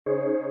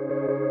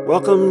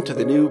Welcome to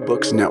the New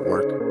Books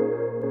Network.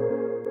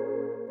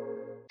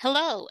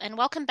 Hello, and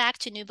welcome back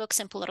to New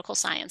Books in Political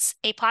Science,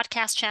 a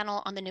podcast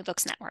channel on the New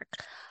Books Network.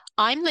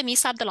 I'm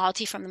Lamisa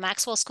Abdelalti from the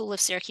Maxwell School of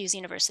Syracuse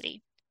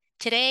University.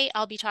 Today,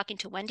 I'll be talking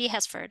to Wendy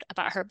Hesford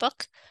about her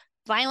book,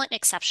 Violent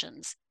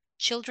Exceptions: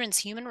 Children's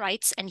Human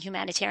Rights and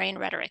Humanitarian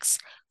Rhetorics,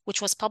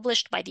 which was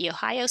published by the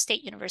Ohio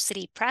State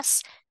University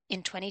Press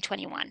in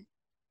 2021.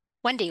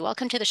 Wendy,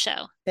 welcome to the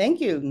show.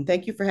 Thank you, and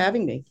thank you for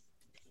having me.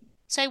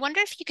 So I wonder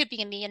if you could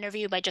begin the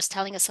interview by just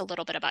telling us a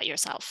little bit about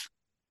yourself.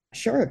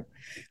 Sure.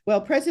 Well,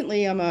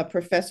 presently, I'm a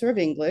professor of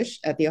English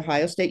at the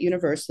Ohio State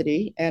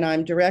University, and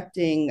I'm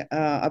directing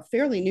a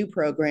fairly new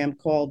program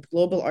called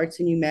Global Arts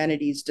and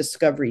Humanities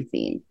Discovery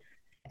Theme.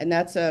 And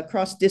that's a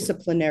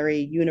cross-disciplinary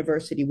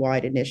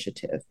university-wide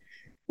initiative,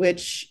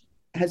 which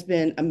has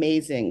been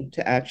amazing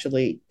to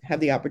actually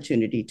have the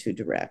opportunity to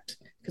direct,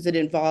 because it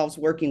involves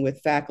working with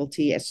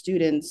faculty as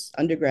students,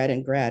 undergrad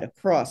and grad,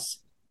 across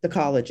the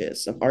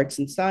colleges of arts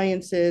and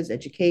sciences,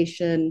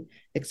 education,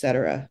 et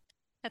cetera.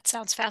 That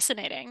sounds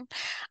fascinating.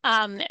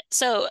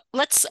 So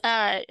let's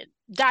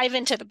dive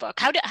into the book.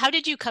 How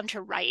did you come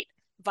to write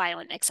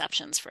Violent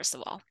Exceptions, first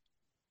of all?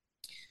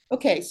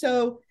 Okay,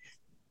 so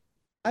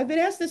I've been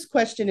asked this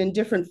question in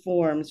different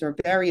forms or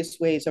various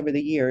ways over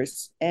the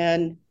years.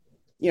 And,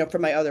 for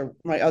my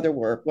other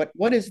work,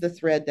 what is the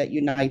thread that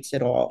unites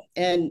it all?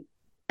 And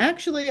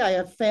actually, I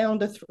have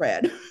found a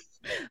thread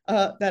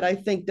that I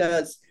think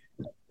does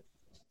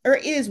or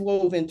is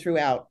woven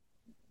throughout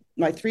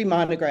my three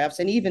monographs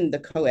and even the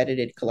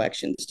co-edited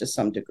collections to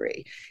some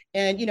degree.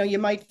 And, you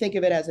might think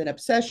of it as an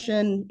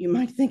obsession, you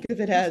might think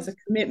of it as a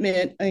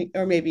commitment,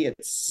 or maybe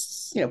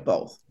it's,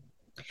 both.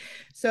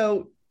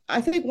 So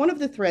I think one of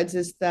the threads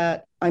is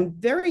that I'm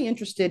very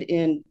interested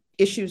in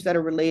issues that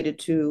are related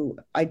to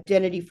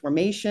identity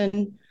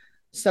formation,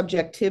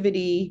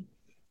 subjectivity,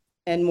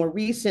 and more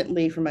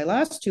recently, for my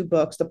last two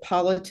books, the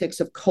politics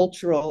of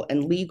cultural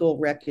and legal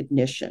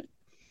recognition.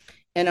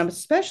 And I'm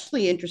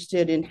especially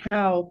interested in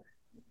how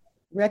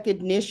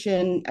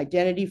recognition,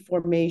 identity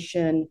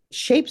formation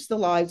shapes the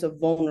lives of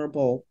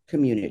vulnerable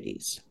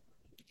communities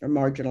or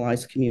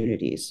marginalized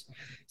communities.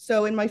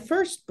 So in my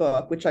first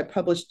book, which I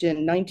published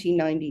in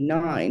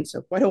 1999,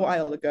 so quite a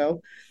while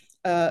ago,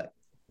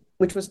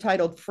 which was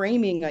titled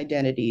Framing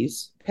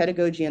Identities,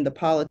 Pedagogy and the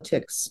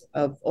Politics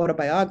of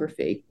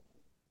Autobiography,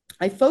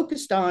 I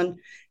focused on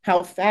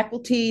how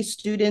faculty,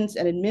 students,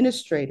 and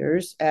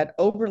administrators at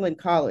Oberlin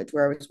College,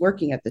 where I was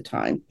working at the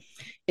time,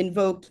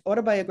 invoked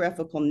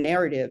autobiographical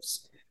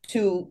narratives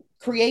to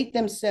create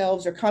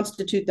themselves or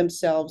constitute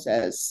themselves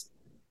as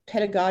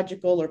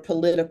pedagogical or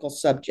political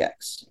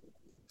subjects.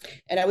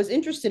 And I was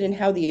interested in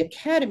how the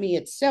academy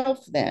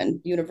itself,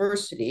 then,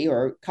 university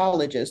or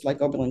colleges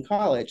like Oberlin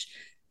College,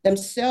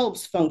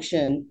 themselves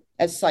function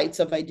as sites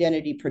of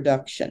identity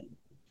production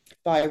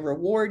by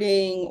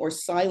rewarding or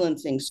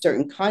silencing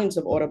certain kinds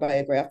of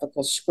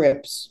autobiographical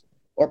scripts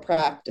or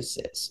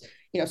practices.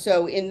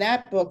 So in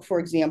that book, for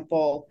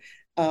example,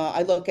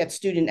 I look at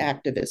student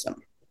activism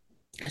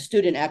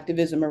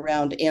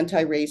around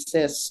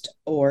anti-racist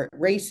or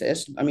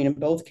racist, in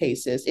both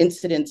cases,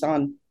 incidents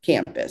on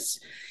campus.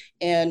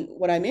 And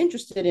what I'm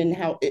interested in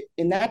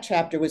in that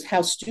chapter was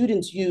how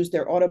students use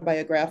their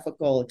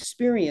autobiographical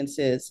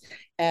experiences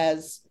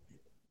as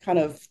kind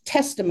of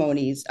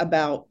testimonies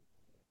about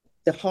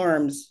the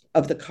harms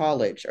of the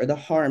college or the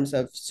harms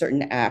of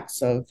certain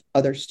acts of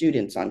other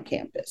students on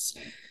campus.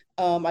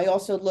 I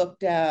also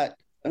looked at,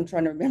 I'm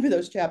trying to remember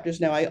those chapters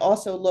now, I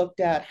also looked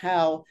at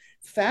how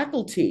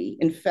faculty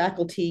in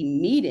faculty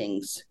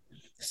meetings,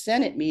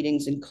 Senate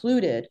meetings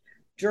included,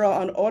 draw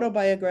on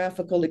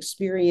autobiographical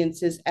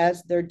experiences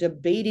as they're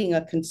debating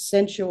a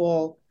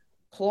consensual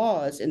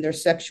clause in their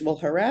sexual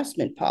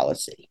harassment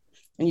policy.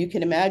 And you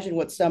can imagine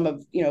what some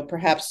of,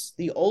 perhaps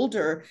the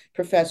older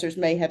professors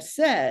may have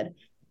said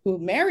who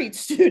married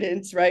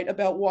students, right,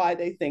 about why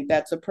they think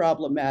that's a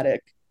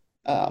problematic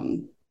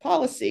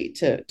policy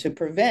to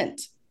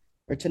prevent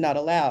or to not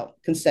allow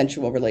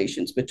consensual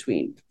relations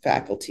between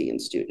faculty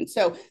and students.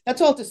 So that's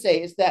all to say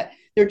is that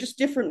there are just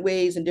different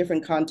ways and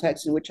different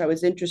contexts in which I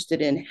was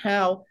interested in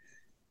how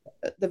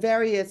the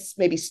various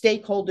maybe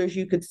stakeholders,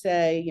 you could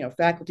say,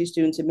 faculty,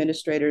 students,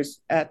 administrators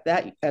at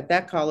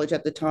that college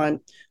at the time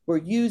were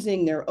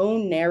using their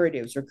own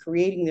narratives or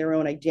creating their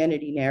own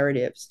identity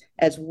narratives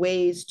as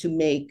ways to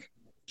make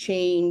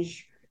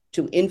change,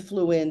 to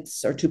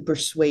influence, or to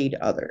persuade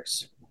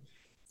others.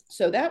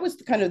 So that was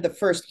kind of the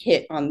first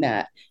hit on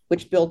that,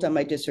 which built on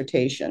my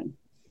dissertation.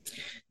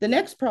 The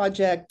next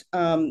project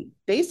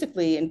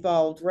basically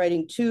involved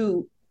writing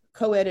two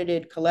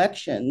co-edited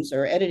collections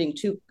or editing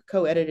two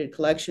co-edited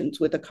collections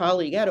with a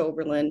colleague at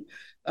Oberlin,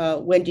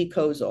 Wendy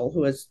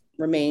who has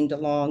remained a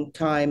long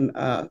time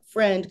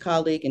friend,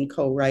 colleague, and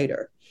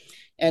co-writer.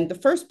 And the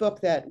first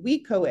book that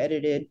we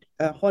co-edited,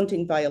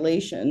 Haunting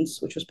Violations,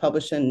 which was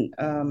published in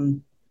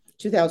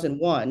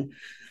 2001,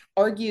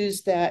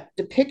 argues that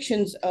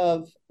depictions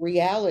of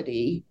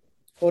reality,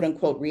 quote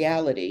unquote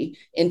reality,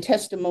 in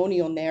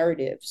testimonial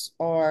narratives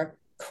are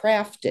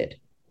crafted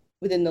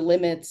within the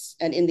limits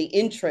and in the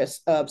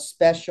interests of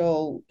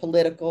special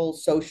political,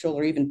 social,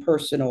 or even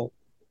personal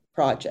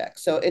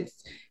projects. So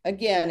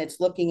it's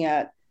looking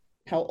at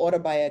how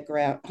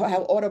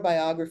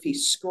autobiography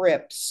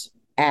scripts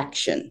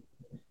action,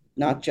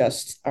 not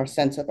just our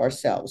sense of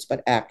ourselves,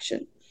 but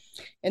action.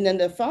 And then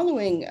the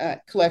following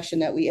collection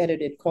that we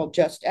edited, called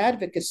Just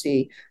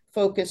Advocacy,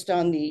 focused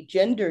on the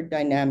gender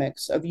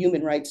dynamics of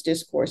human rights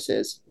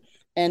discourses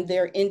and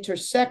their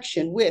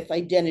intersection with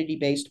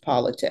identity-based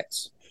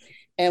politics.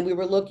 And we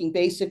were looking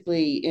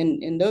basically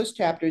in those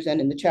chapters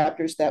and in the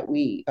chapters that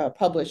we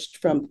published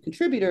from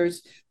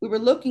contributors, we were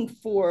looking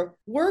for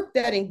work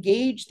that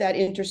engaged that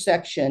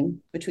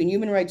intersection between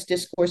human rights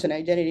discourse and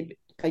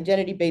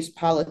identity-based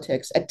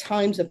politics at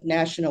times of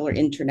national or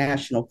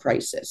international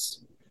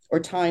crisis, or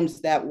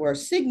times that were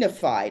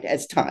signified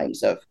as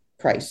times of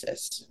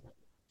crisis.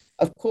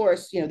 Of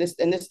course,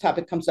 this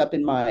topic comes up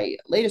in my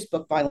latest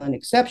book, Violent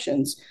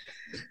Exceptions.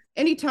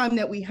 Anytime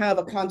that we have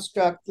a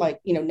construct like,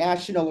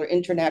 national or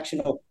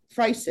international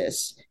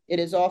crisis, it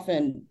is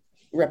often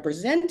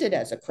represented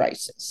as a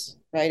crisis,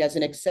 right? As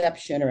an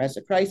exception or as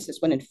a crisis,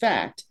 when in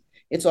fact,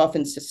 it's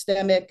often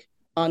systemic,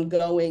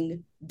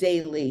 ongoing,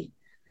 daily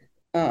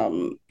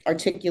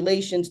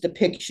articulations,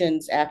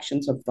 depictions,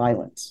 actions of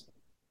violence.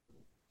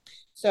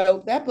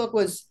 So that book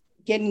was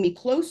getting me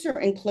closer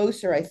and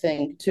closer, I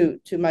think, to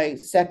my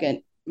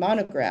second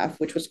monograph,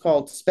 which was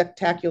called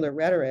Spectacular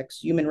Rhetorics,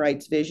 Human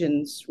Rights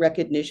Visions,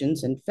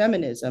 Recognitions, and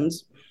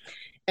Feminisms.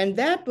 And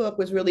that book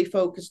was really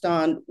focused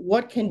on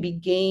what can be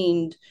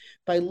gained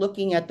by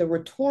looking at the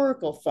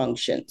rhetorical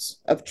functions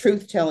of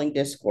truth-telling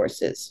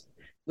discourses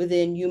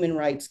within human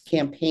rights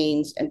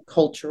campaigns and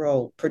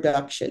cultural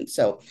production.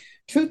 So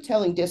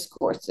truth-telling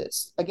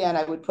discourses, again,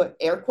 I would put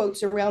air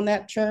quotes around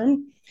that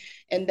term,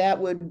 and that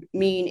would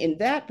mean in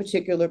that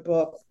particular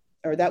book,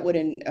 or that would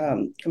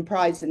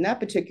comprise in that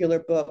particular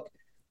book,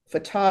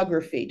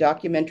 photography,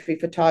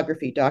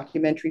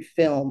 documentary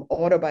film,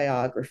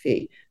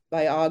 autobiography,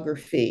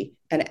 biography,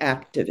 and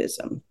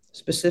activism,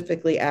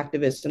 specifically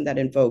activism that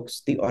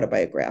invokes the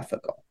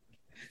autobiographical.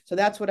 So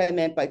that's what I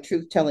meant by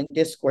truth-telling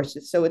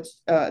discourses. So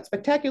it's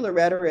Spectacular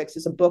Rhetorics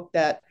is a book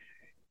that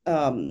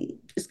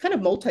is kind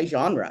of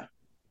multi-genre,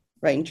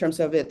 right, in terms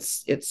of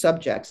its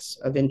subjects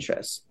of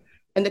interest.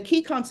 And the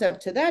key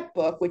concept to that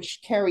book,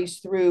 which carries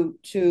through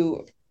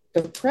to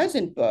the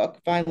present book,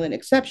 Violent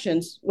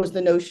Exceptions, was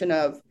the notion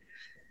of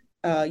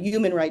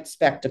human rights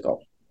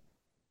spectacle,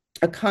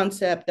 a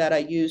concept that I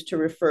use to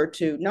refer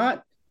to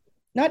not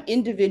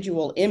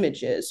individual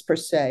images per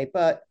se,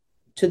 but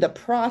to the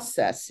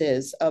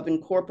processes of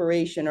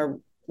incorporation or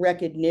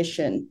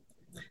recognition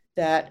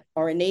that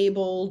are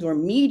enabled or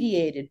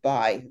mediated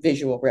by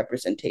visual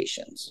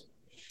representations.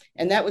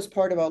 And that was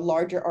part of a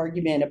larger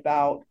argument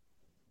about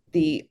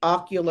the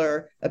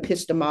ocular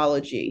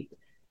epistemology,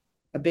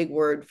 a big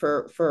word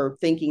for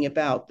thinking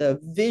about the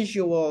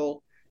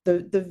visual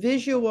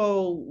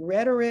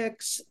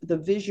rhetorics, the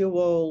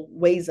visual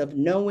ways of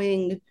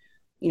knowing,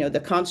 the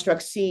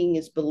construct seeing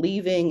is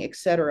believing, et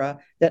cetera,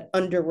 that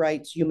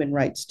underwrites human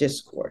rights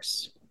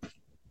discourse.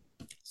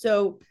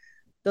 So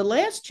the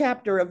last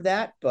chapter of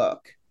that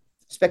book,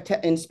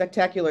 in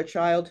Spectacular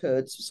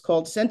Childhoods, is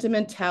called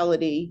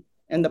Sentimentality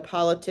and the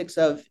Politics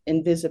of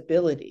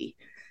Invisibility.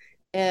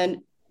 And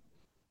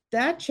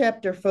that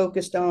chapter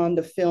focused on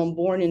the film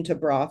Born into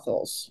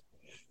Brothels,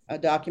 a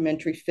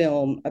documentary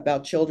film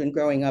about children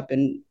growing up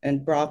in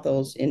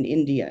brothels in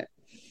India.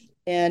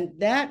 And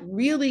that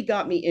really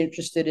got me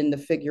interested in the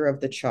figure of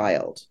the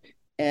child.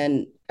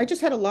 And I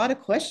just had a lot of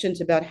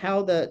questions about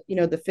how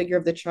the figure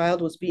of the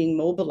child was being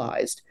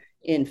mobilized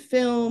in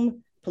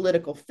film, in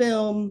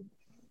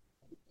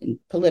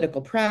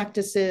political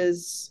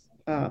practices,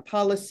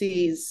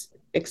 policies,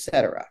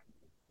 etc.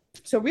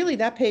 So really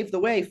that paved the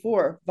way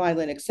for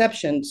Violent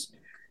Exceptions,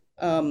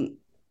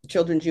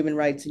 Children's Human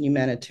Rights and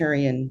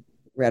Humanitarian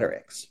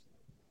Rhetorics.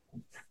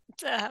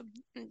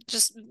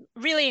 Just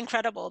really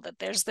incredible that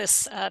there's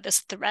this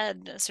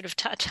thread sort of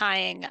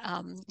tying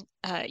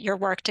your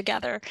work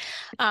together.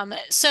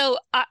 So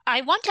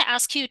I want to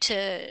ask you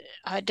to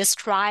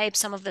describe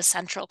some of the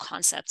central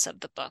concepts of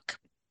the book.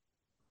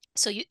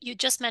 So you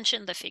just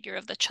mentioned the figure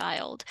of the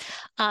child.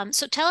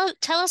 So tell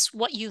us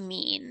what you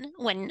mean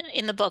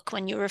in the book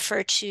when you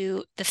refer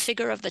to the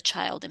figure of the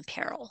child in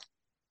peril.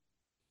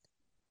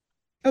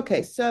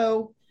 Okay,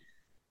 so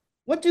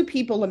what do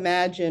people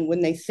imagine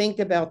when they think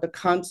about the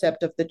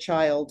concept of the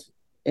child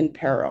in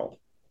peril?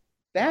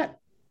 That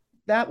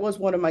was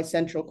one of my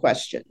central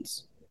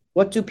questions.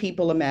 What do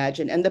people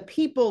imagine? And the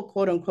people,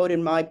 quote unquote,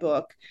 in my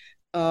book,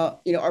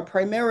 are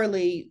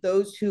primarily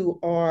those who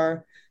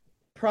are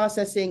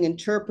processing,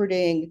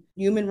 interpreting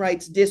human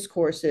rights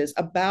discourses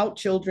about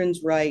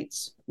children's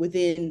rights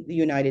within the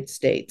United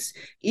States.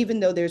 Even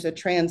though there's a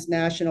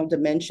transnational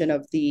dimension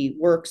of the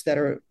works that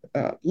are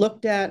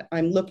looked at,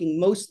 I'm looking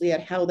mostly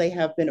at how they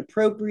have been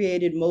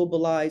appropriated,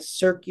 mobilized,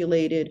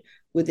 circulated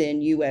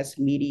within US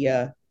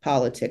media,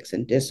 politics,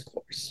 and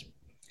discourse.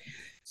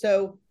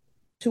 So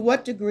to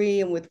what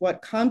degree and with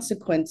what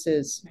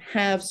consequences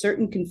have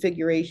certain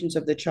configurations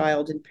of the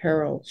child in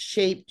peril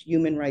shaped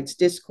human rights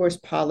discourse,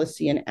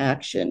 policy, and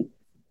action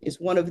is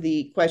one of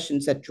the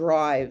questions that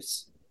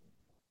drives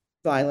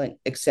violent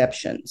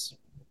exceptions.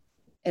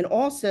 And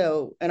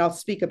also, and I'll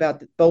speak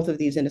about both of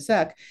these in a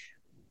sec,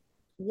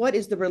 what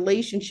is the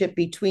relationship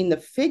between the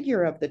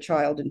figure of the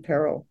child in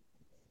peril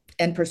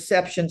and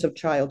perceptions of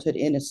childhood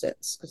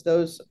innocence? Because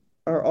those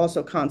are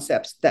also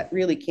concepts that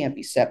really can't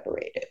be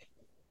separated.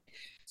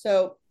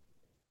 So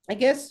I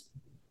guess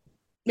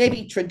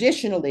maybe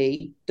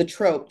traditionally, the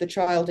trope, the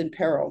child in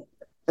peril,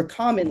 or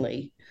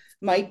commonly,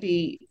 might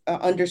be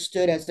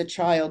understood as the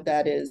child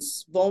that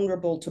is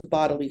vulnerable to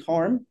bodily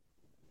harm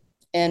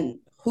and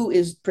who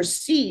is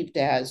perceived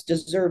as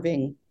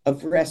deserving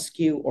of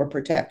rescue or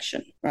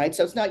protection, right?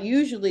 So it's not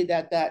usually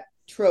that that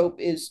trope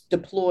is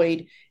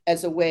deployed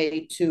as a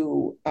way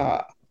to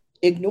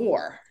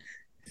ignore,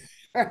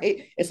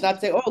 right? It's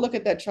not say, oh, look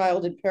at that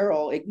child in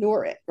peril,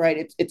 ignore it,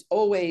 right? It's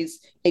always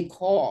a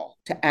call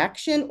to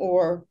action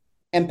or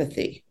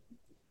empathy.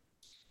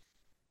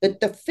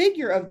 The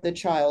figure of the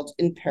child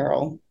in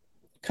peril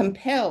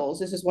compels,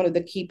 this is one of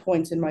the key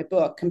points in my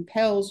book,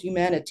 compels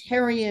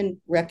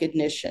humanitarian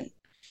recognition.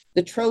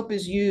 The trope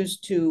is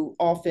used to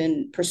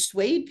often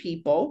persuade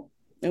people,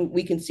 and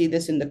we can see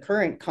this in the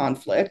current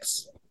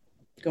conflicts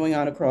going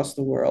on across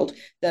the world,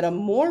 that a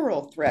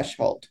moral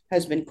threshold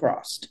has been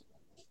crossed,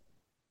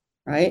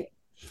 right?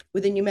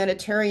 Within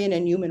humanitarian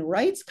and human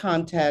rights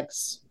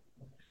contexts,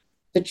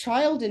 the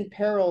child in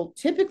peril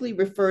typically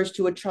refers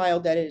to a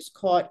child that is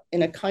caught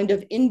in a kind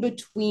of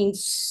in-between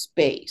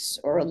space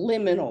or a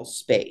liminal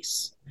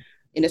space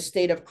in a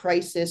state of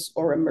crisis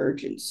or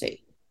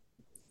emergency.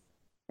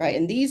 Right?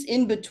 And these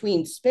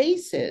in-between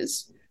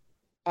spaces,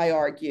 I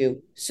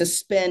argue,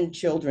 suspend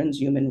children's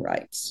human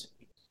rights.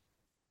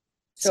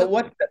 So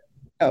what,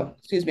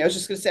 excuse me, I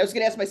was going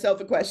to ask myself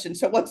a question.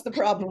 So what's the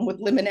problem with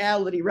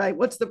liminality, right?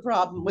 What's the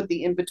problem with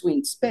the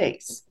in-between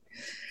space?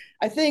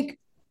 I think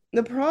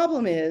the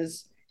problem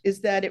is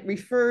that it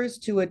refers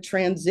to a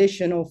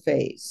transitional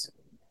phase,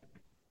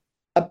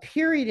 a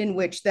period in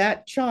which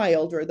that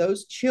child or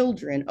those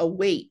children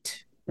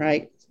await,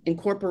 right,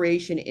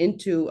 incorporation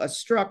into a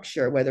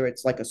structure, whether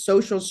it's like a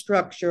social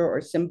structure or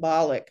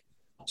symbolic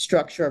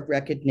structure of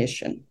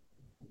recognition.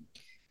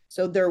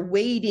 So they're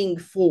waiting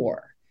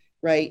for,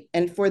 right?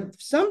 And for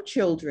some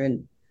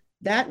children,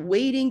 that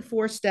waiting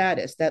for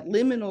status, that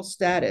liminal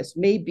status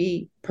may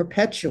be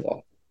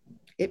perpetual.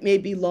 It may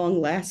be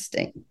long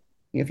lasting.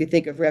 If you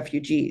think of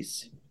refugee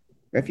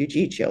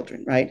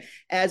children, right?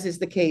 As is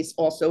the case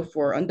also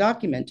for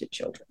undocumented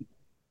children.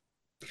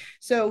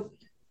 So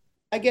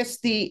I guess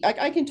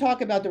I can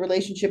talk about the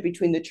relationship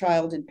between the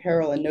child in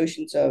peril and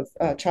notions of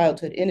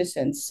childhood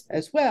innocence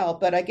as well.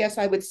 But I guess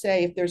I would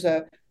say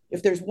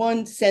if there's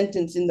one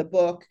sentence in the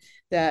book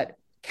that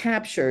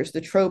captures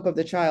the trope of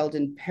the child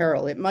in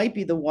peril, it might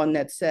be the one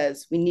that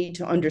says we need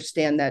to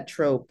understand that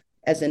trope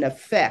as an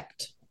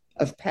effect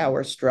of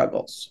power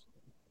struggles.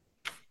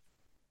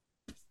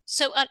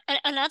 So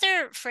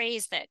another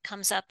phrase that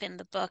comes up in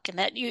the book and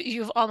that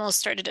you've almost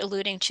started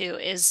alluding to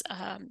is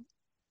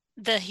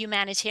the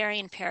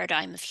humanitarian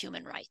paradigm of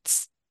human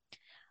rights.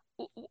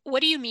 What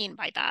do you mean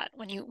by that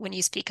when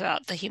you speak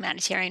about the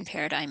humanitarian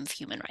paradigm of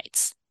human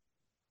rights?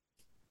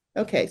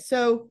 Okay,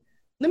 so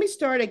let me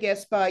start, I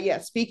guess, by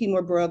speaking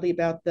more broadly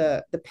about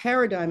the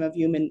paradigm of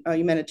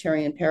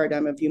humanitarian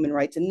paradigm of human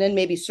rights, and then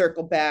maybe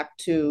circle back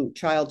to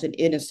child in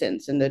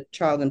innocence and the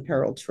child in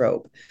peril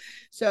trope.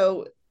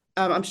 So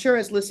I'm sure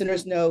as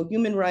listeners know,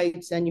 human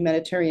rights and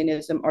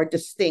humanitarianism are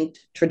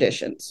distinct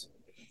traditions,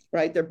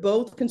 right? They're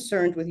both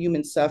concerned with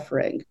human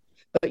suffering,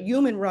 but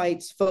human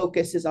rights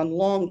focuses on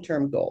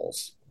long-term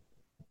goals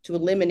to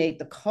eliminate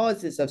the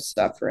causes of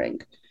suffering,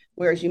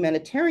 whereas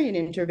humanitarian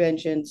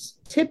interventions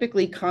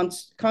typically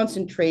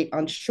concentrate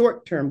on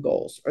short-term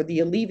goals or the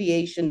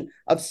alleviation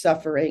of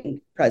suffering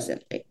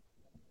presently.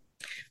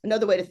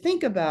 Another way to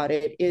think about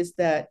it is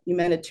that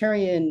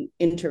humanitarian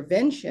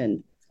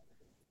intervention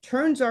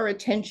turns our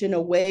attention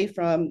away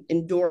from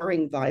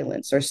enduring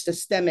violence or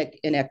systemic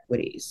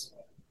inequities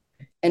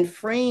and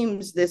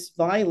frames this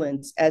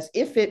violence as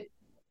if it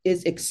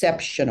is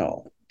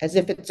exceptional, as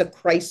if it's a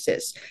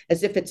crisis,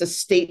 as if it's a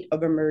state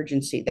of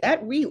emergency.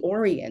 That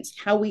reorients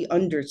how we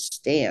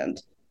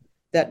understand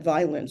that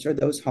violence or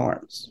those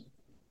harms.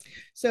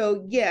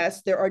 So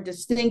yes, there are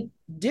distinct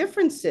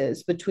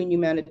differences between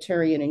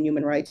humanitarian and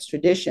human rights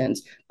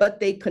traditions, but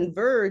they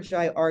converge,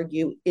 I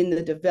argue, in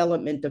the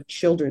development of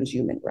children's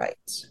human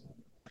rights.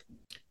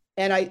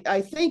 And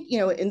I think,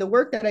 in the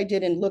work that I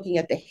did in looking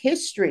at the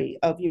history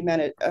of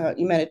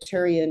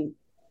humanitarian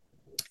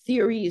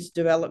theories,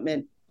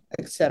 development,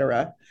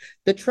 etc.,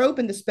 the trope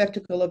and the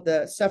spectacle of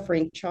the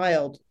suffering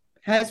child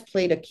has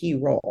played a key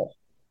role.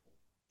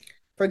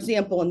 For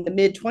example, in the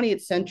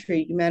mid-20th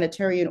century,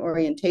 humanitarian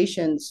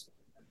orientations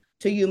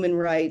to human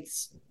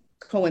rights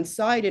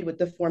coincided with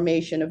the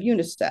formation of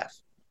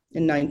UNICEF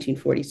in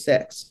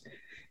 1946,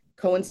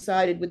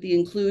 coincided with the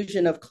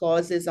inclusion of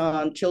clauses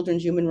on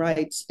children's human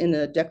rights in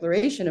the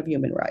Declaration of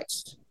Human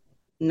Rights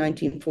in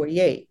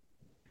 1948.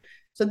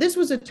 So this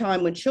was a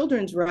time when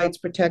children's rights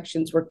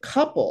protections were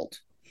coupled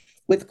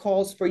with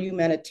calls for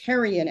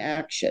humanitarian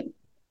action,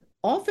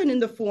 often in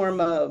the form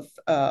of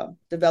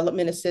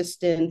development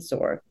assistance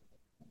or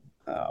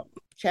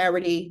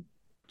charity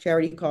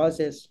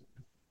causes.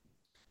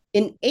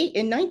 In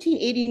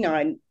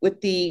 1989, with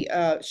the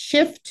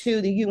shift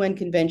to the UN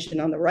Convention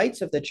on the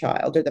Rights of the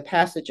Child, or the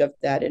passage of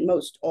that in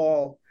most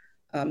all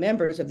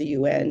members of the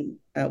UN,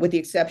 with the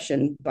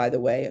exception, by the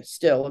way,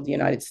 still of the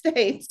United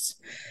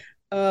States,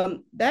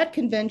 that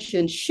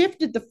convention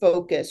shifted the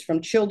focus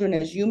from children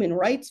as human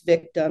rights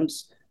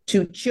victims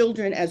to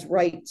children as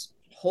rights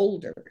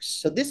holders.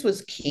 So this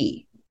was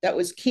key. That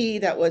was key.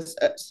 That was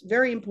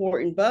very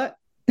important. But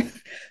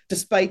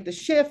despite the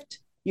shift,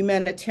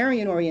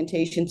 humanitarian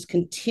orientations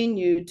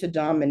continued to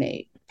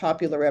dominate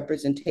popular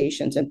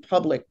representations and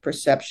public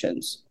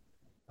perceptions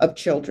of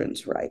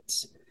children's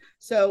rights.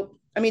 So,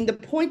 I mean, the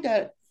point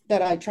that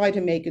I try to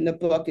make in the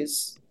book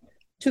is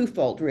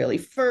twofold, really.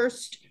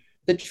 First,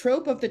 the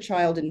trope of the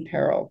child in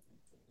peril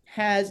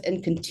has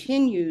and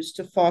continues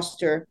to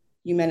foster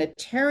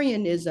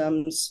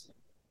humanitarianism's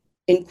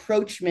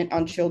encroachment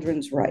on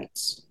children's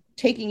rights,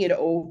 taking it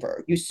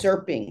over,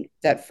 usurping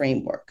that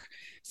framework.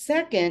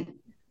 Second,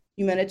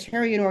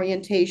 humanitarian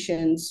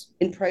orientations,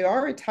 in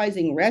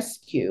prioritizing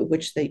rescue,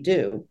 which they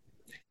do,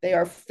 they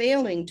are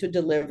failing to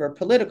deliver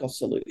political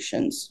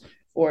solutions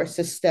or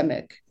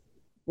systemic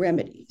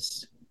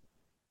remedies.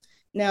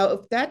 Now,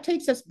 if that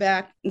takes us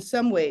back in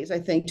some ways, I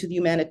think, to the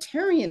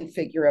humanitarian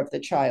figure of the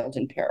child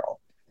in peril,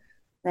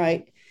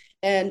 right?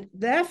 And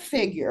that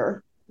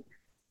figure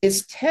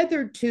is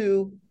tethered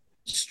to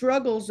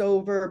struggles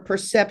over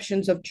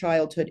perceptions of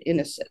childhood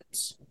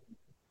innocence.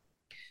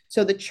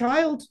 So the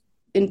child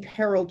in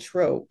peril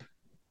trope,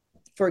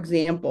 for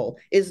example,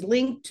 is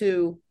linked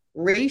to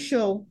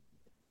racially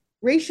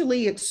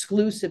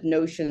exclusive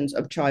notions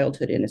of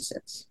childhood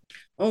innocence.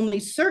 Only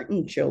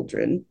certain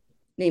children,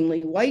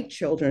 namely white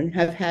children,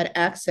 have had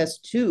access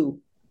to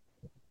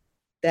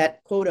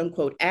that quote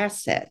unquote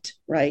asset,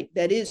 right?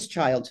 That is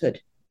childhood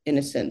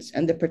innocence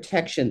and the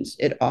protections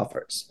it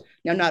offers.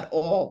 Now, not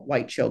all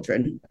white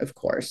children, of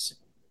course,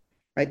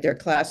 right? There are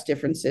class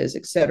differences,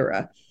 et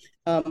cetera.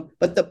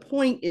 But the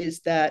point is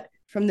that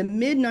from the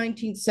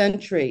mid-19th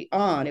century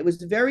on, it was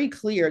very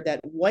clear that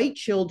white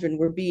children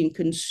were being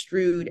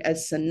construed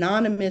as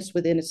synonymous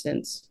with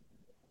innocence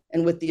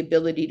and with the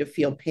ability to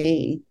feel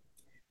pain,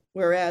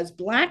 whereas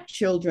Black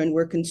children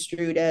were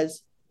construed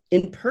as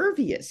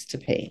impervious to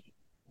pain.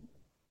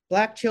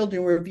 Black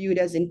children were viewed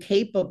as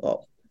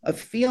incapable of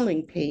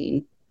feeling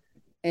pain,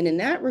 and in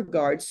that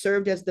regard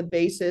served as the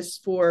basis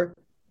for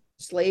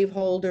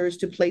slaveholders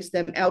to place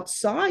them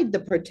outside the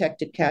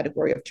protected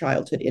category of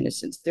childhood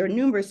innocence. There are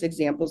numerous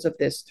examples of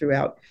this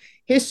throughout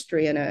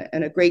history, and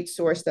a great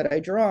source that I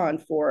draw on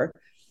for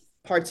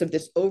parts of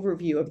this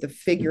overview of the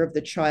figure of the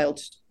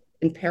child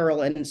in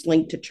peril and its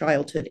link to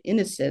childhood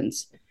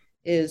innocence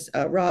is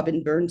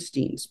Robin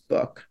Bernstein's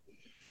book.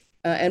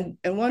 And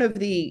one of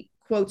the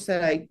quotes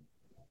that I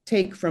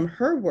take from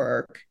her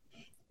work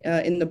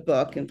in the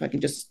book, and if I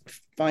can just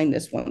find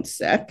this one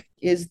sec,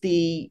 is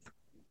the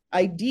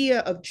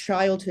idea of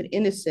childhood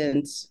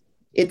innocence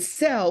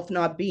itself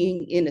not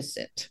being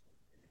innocent,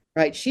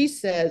 right? She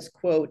says,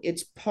 quote,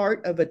 "It's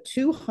part of a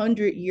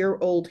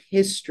 200-year-old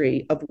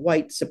history of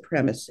white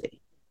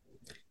supremacy.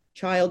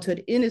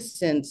 Childhood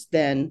innocence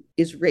then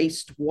is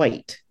raced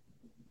white,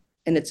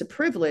 and it's a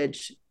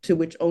privilege to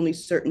which only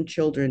certain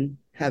children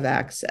have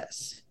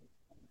access."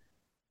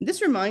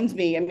 This reminds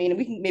me, I mean,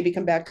 we can maybe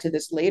come back to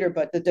this later,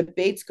 but the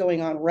debates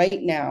going on right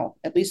now,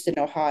 at least in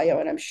Ohio,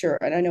 and I'm sure,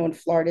 and I know in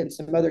Florida and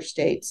some other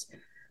states,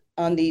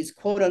 on these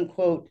quote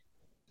unquote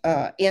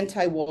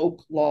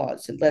anti-woke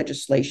laws and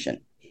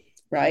legislation,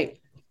 right?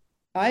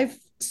 I've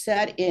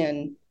sat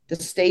in the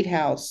State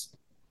House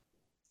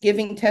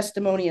giving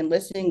testimony and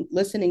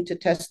listening to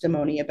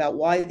testimony about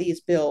why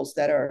these bills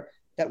that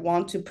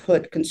want to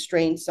put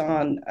constraints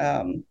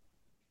on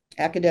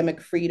academic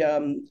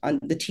freedom, on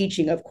the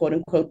teaching of quote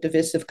unquote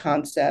divisive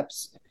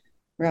concepts,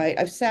 right?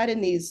 I've sat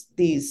in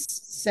these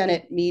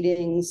Senate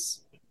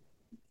meetings,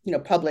 you know,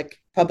 public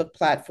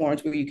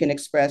platforms where you can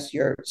express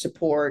your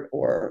support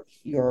or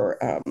your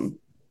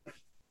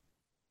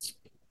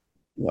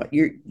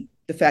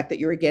the fact that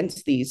you're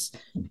against these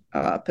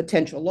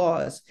potential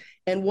laws.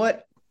 And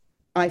what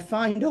I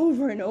find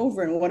over and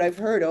over, and what I've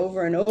heard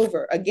over and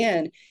over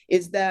again,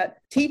 is that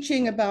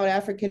teaching about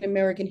African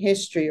American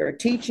history or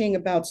teaching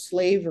about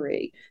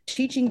slavery,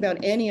 teaching about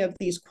any of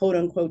these quote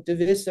unquote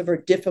divisive or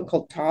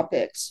difficult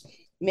topics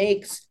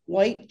makes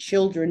white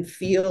children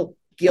feel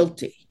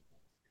guilty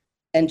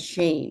and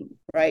shame,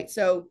 right?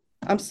 So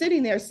I'm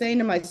sitting there saying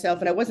to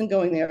myself, and I wasn't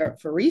going there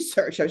for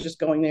research, I was just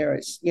going there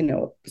as, you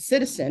know, a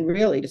citizen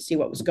really to see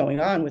what was going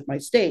on with my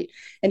state.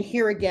 And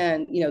here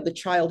again, you know, the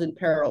child in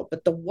peril,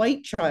 but the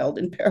white child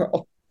in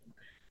peril,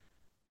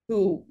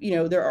 who, you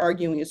know, they're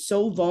arguing is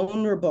so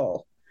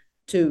vulnerable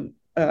to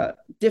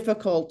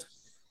difficult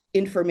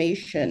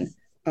information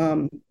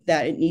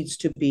that it needs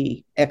to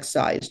be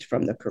excised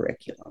from the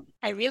curriculum.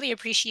 I really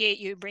appreciate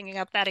you bringing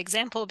up that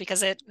example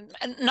because it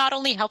not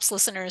only helps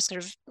listeners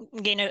sort of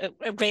gain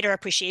a greater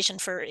appreciation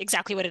for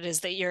exactly what it is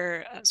that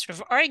you're sort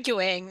of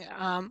arguing,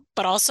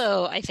 but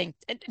also I think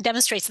it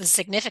demonstrates the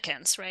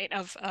significance, right,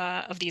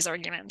 of these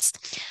arguments.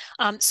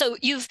 So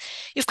you've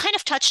kind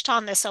of touched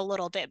on this a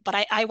little bit, but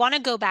I want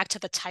to go back to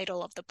the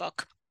title of the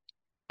book,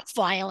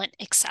 Violent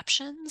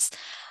Exceptions.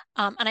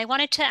 And I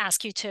wanted to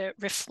ask you to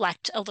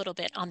reflect a little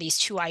bit on these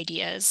two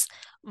ideas,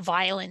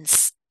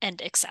 violence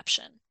and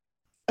exception.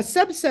 A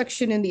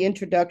subsection in the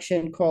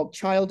introduction called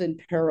Child in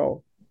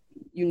Peril,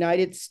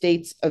 United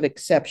States of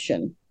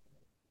Exception.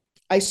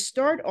 I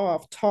start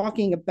off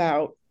talking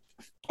about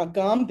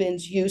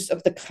Agamben's use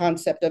of the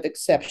concept of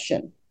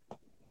exception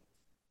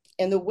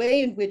and the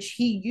way in which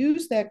he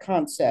used that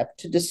concept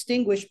to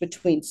distinguish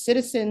between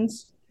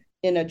citizens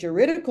in a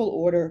juridical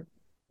order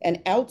and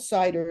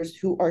outsiders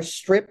who are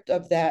stripped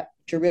of that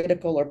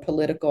juridical or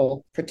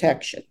political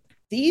protection.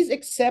 These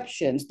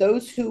exceptions,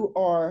 those who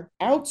are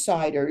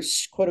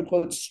outsiders, quote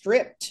unquote,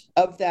 stripped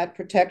of that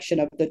protection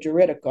of the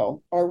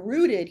juridical, are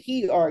rooted,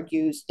 he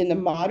argues, in the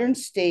modern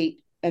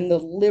state and the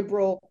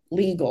liberal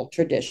legal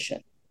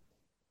tradition.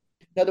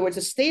 In other words,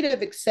 a state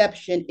of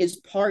exception is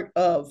part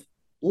of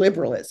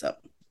liberalism,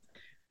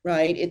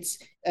 right? It's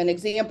an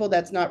example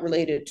that's not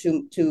related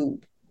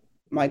to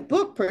my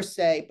book per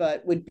se,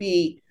 but would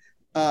be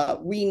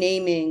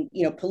renaming,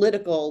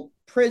 political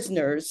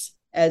prisoners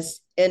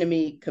as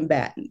enemy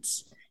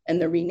combatants,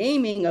 and the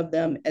renaming of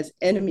them as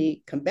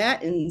enemy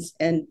combatants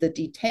and the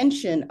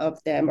detention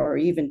of them or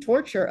even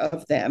torture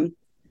of them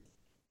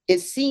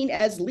is seen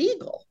as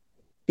legal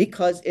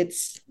because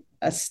it's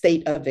a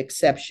state of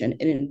exception.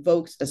 It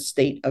invokes a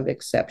state of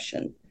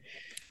exception.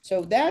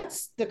 So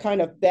that's the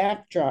kind of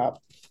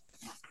backdrop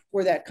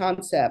for that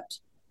concept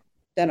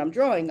that I'm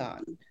drawing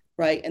on,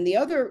 right? And the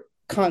other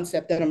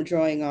concept that I'm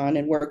drawing on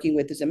and working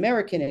with is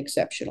American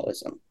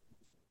exceptionalism,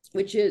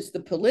 which is the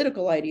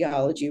political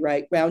ideology,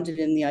 right, grounded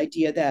in the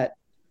idea that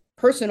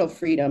personal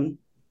freedom,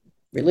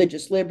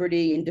 religious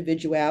liberty,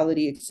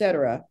 individuality,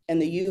 etc.,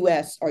 and the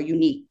U.S. are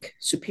unique,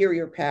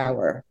 superior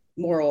power,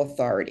 moral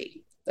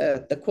authority,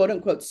 the quote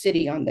unquote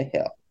city on the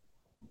hill.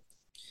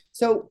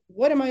 So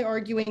what am I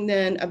arguing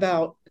then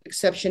about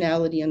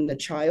exceptionality in the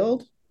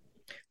child?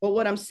 Well,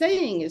 what I'm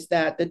saying is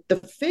that the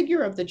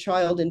figure of the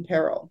child in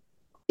peril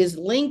is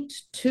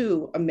linked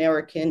to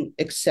American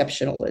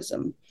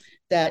exceptionalism,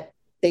 that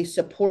they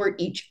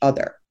support each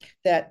other,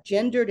 that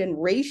gendered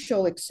and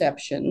racial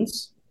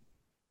exceptions,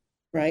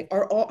 right,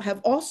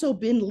 have also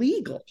been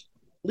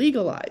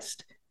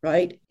legalized,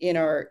 right, in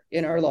our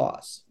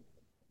laws.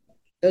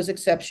 Those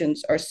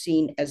exceptions are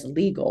seen as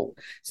legal.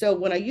 So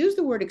when I use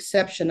the word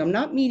exception, I'm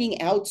not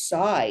meaning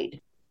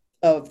outside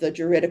of the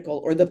juridical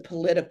or the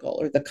political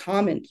or the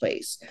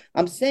commonplace.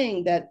 I'm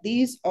saying that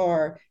these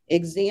are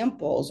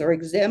examples or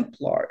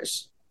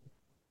exemplars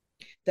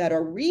that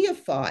are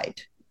reified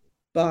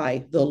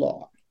by the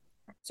law.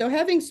 So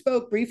having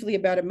spoke briefly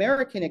about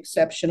American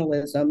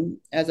exceptionalism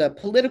as a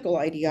political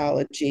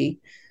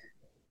ideology,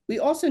 we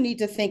also need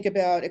to think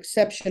about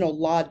exceptional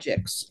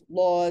logics,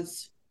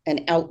 laws,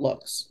 and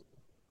outlooks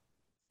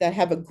that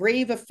have a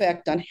grave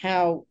effect on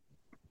how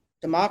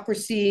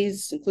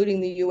democracies,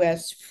 including the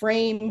US,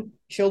 frame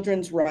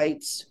children's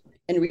rights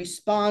and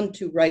respond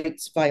to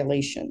rights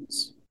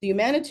violations. The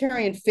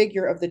humanitarian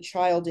figure of the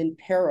child in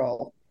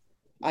peril,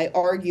 I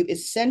argue,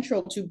 is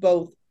central to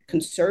both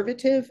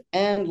conservative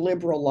and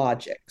liberal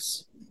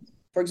logics.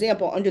 For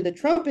example, under the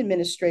Trump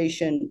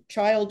administration,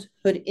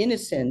 childhood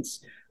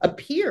innocence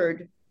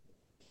appeared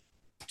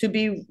to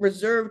be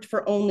reserved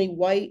for only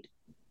white,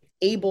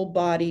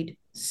 able-bodied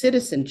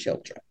citizen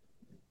children.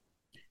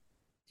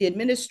 The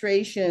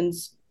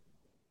administration's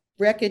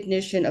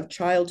recognition of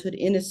childhood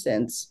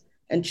innocence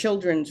and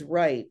children's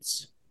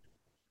rights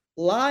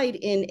lied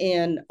in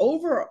an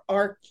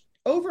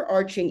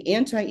overarching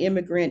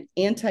anti-immigrant,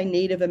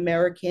 anti-Native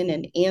American,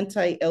 and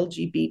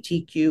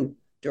anti-LGBTQ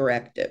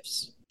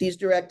directives. These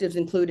directives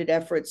included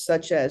efforts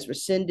such as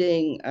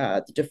rescinding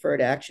the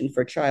deferred action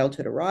for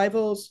childhood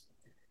arrivals,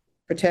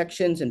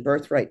 protections and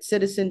birthright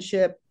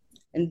citizenship,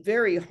 and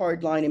very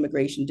hardline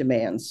immigration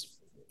demands,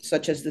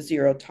 such as the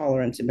zero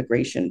tolerance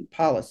immigration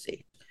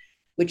policy,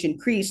 which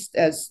increased,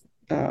 as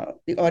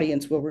the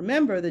audience will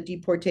remember, the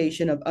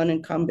deportation of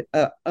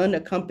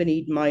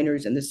unaccompanied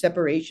minors and the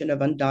separation of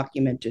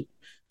undocumented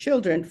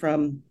children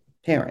from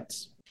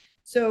parents.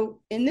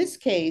 So in this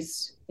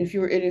case, if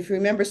you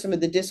remember some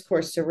of the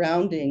discourse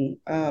surrounding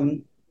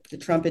the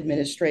Trump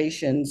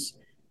administration's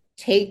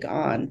take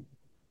on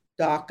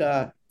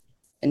DACA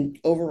and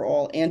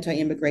overall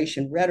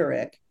anti-immigration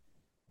rhetoric,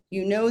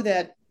 you know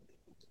that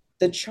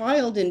the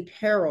child in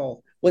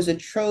peril was a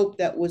trope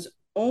that was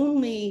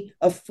only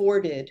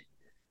afforded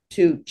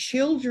to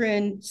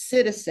children,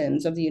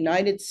 citizens of the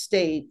United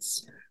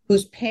States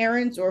whose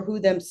parents or who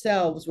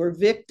themselves were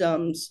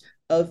victims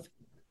of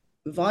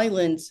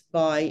violence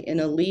by an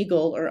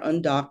illegal or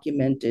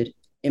undocumented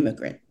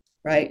immigrant,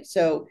 right?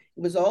 So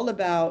it was all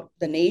about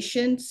the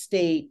nation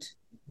state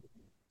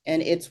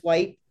and its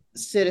white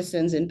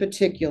citizens in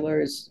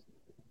particular's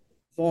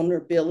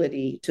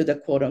vulnerability to the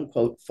quote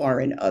unquote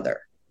foreign other,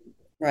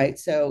 right?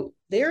 So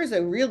there's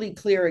a really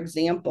clear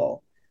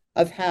example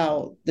of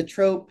how the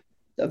trope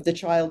of the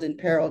child in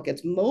peril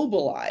gets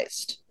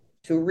mobilized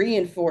to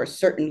reinforce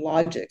certain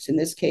logics, in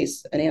this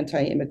case, an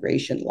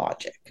anti-immigration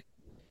logic,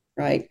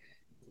 right?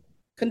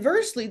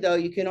 Conversely, though,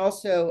 you can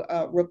also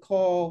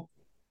recall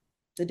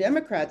the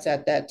Democrats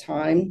at that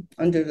time,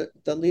 under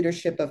the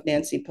leadership of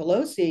Nancy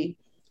Pelosi,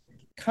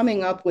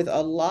 coming up with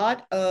a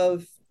lot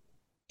of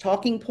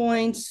talking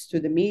points through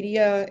the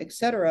media, et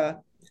cetera,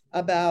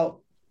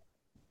 about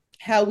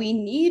how we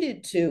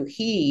needed to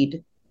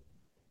heed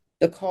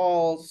the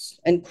calls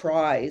and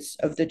cries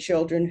of the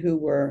children who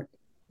were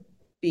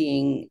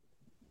being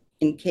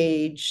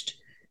encaged,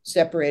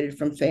 separated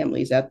from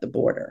families at the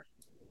border,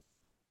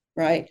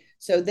 right?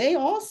 So they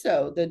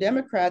also, the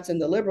Democrats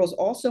and the liberals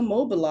also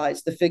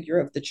mobilized the figure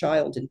of the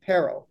child in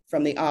peril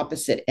from the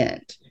opposite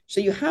end.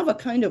 So you have a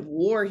kind of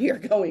war here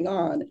going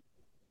on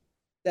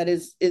that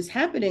is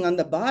happening on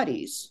the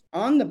bodies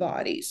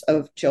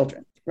of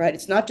children, right?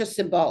 It's not just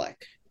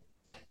symbolic.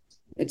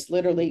 It's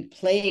literally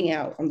playing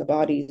out on the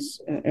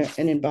bodies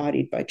and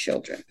embodied by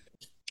children.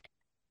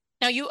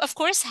 Now, you, of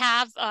course,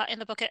 have in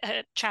the book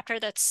a chapter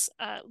that's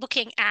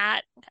looking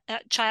at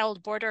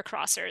child border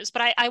crossers,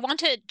 but I want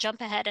to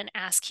jump ahead and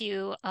ask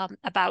you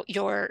about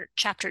your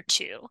chapter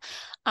 2,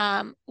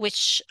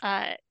 which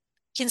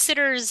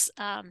considers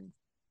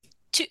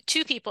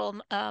two people,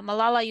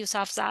 Malala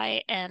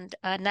Yousafzai and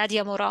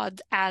Nadia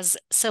Murad, as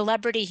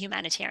celebrity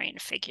humanitarian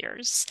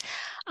figures.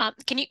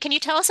 Can you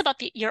tell us about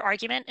your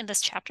argument in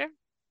this chapter?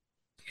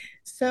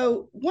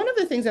 So one of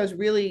the things I was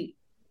really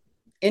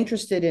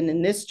interested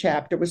in this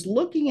chapter was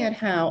looking at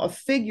how a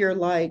figure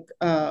like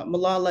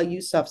Malala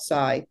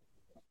Yousafzai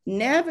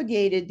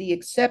navigated the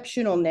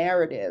exceptional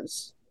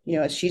narratives. You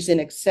know, she's an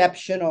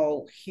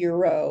exceptional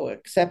hero,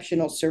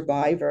 exceptional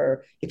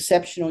survivor,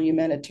 exceptional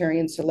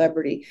humanitarian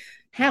celebrity,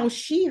 how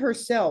she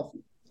herself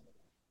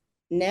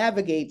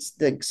navigates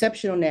the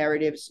exceptional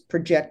narratives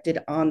projected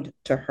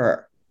onto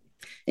her,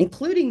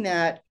 including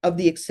that of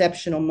the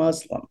exceptional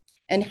Muslim,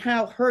 and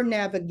how her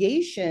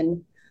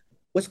navigation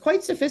was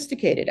quite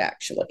sophisticated,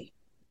 actually,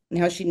 and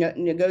how she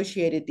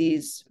negotiated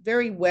these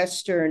very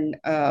Western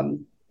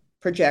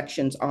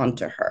projections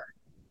onto her,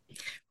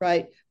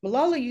 right?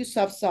 Malala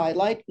Yousafzai,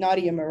 like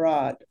Nadia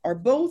Murad, are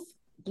both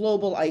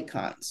global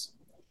icons,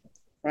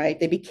 right?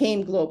 They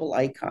became global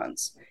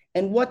icons.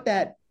 And what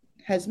that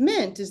has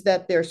meant is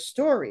that their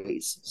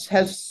stories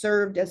have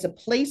served as a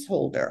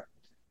placeholder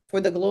for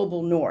the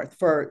global North,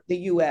 for the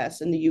US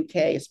and the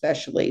UK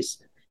especially,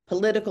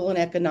 political and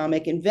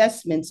economic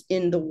investments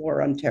in the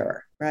war on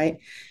terror, right?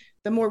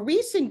 The more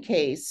recent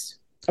case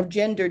of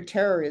gendered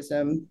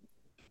terrorism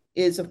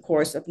is, of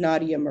course, of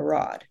Nadia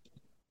Murad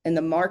and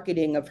the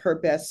marketing of her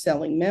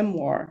best-selling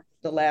memoir,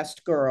 The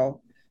Last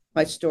Girl,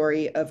 My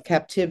Story of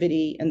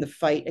Captivity and the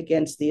Fight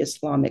Against the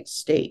Islamic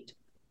State.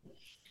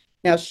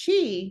 Now,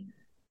 she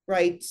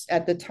writes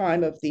at the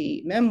time of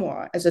the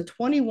memoir as a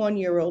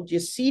 21-year-old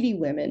Yazidi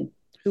woman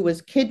who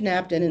was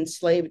kidnapped and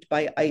enslaved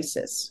by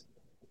ISIS.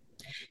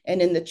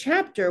 And in the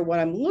chapter, what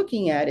I'm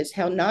looking at is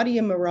how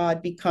Nadia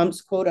Murad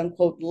becomes, quote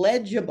unquote,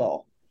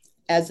 legible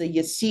as a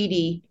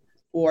Yazidi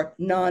or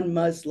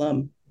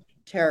non-Muslim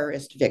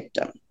terrorist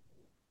victim,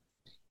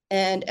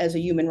 and as a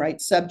human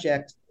rights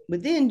subject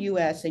within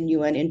US and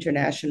UN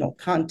international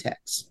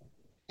contexts.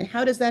 And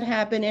how does that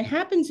happen? It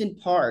happens in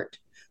part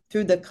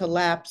through the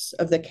collapse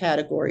of the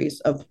categories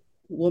of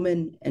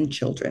woman and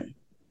children.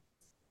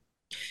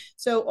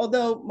 So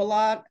although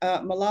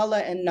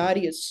Malala and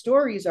Nadia's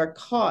stories are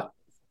caught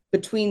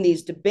between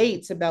these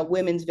debates about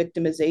women's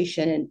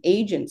victimization and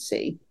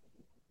agency,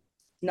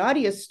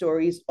 Nadia's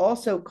stories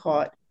also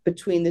caught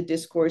between the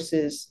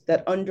discourses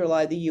that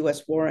underlie the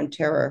US war on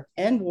terror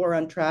and war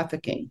on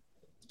trafficking,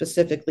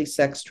 specifically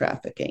sex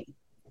trafficking.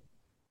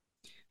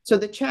 So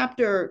the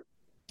chapter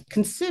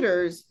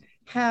considers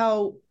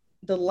how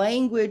the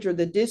language or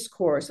the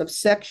discourse of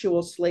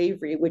sexual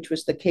slavery, which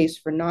was the case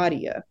for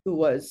Nadia, who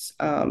was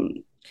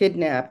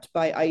kidnapped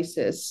by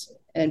ISIS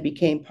and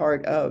became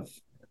part of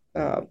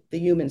the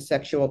human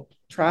sexual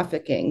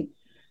trafficking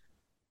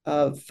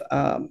of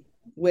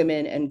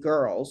women and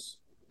girls,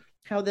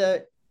 how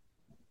the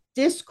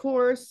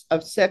discourse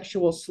of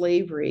sexual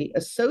slavery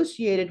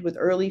associated with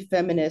early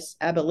feminist,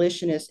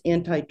 abolitionist,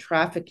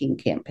 anti-trafficking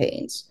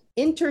campaigns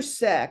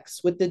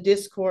intersects with the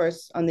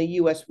discourse on the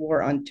US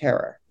war on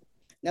terror.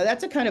 Now,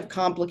 that's a kind of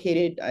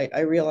complicated,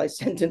 I realize,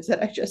 sentence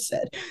that I just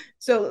said.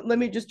 So let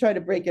me just try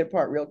to break it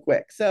apart real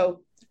quick.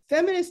 So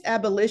feminist,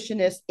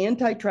 abolitionist,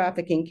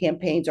 anti-trafficking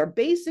campaigns are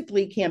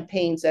basically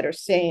campaigns that are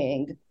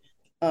saying,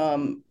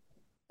 are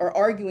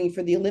arguing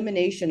for the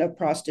elimination of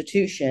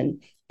prostitution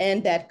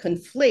and that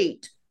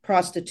conflate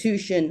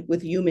prostitution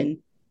with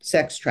human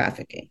sex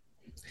trafficking.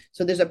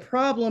 So there's a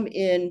problem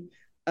in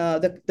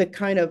the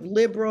kind of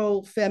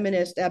liberal,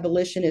 feminist,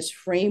 abolitionist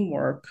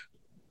framework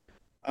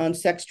on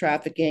sex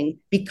trafficking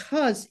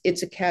because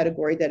it's a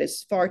category that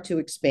is far too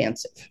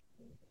expansive,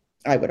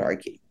 I would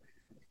argue.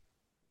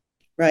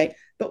 right?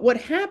 But what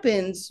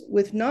happens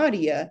with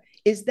Nadia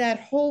is that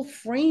whole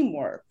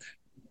framework,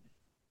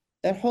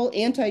 that whole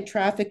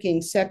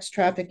anti-trafficking, sex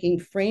trafficking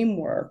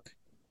framework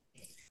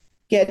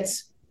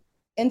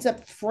ends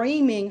up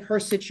framing her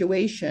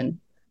situation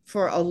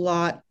for a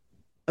lot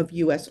of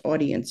US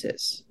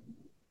audiences,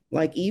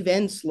 like Eve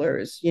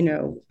Ensler's,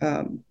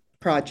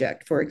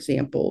 project, for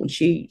example. And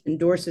she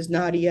endorses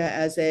Nadia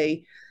as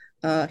a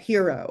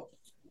hero.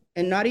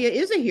 And Nadia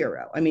is a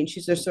hero. I mean,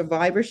 she's a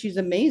survivor. She's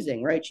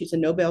amazing, right? She's a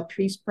Nobel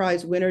Peace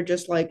Prize winner,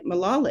 just like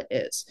Malala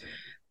is.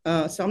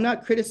 So I'm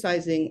not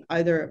criticizing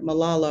either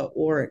Malala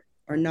or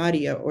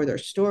Nadia or their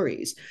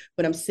stories.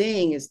 What I'm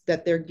saying is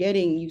that they're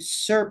getting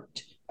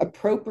usurped,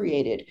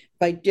 appropriated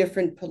by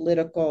different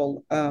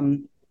political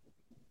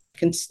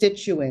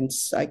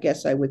constituents, I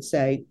guess I would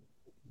say,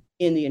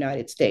 in the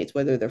United States,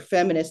 whether they're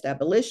feminist,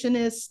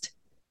 abolitionist.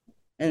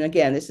 And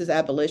again, this is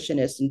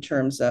abolitionist in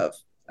terms of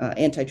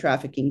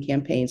anti-trafficking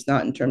campaigns,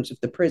 not in terms of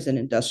the prison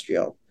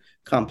industrial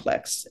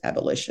complex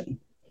abolition.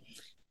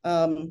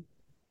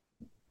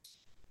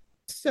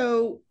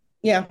 So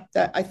yeah,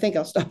 I think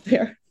I'll stop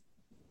there.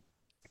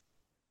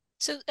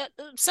 So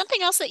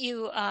something else that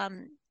you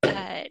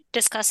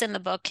discuss in the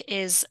book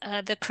is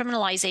the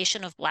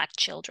criminalization of Black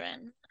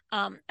children.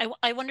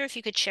 I wonder if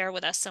you could share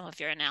with us some of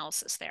your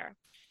analysis there.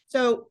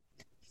 So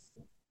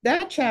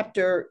that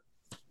chapter,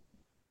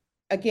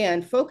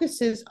 again,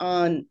 focuses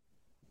on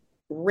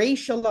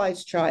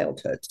racialized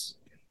childhoods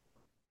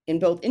in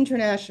both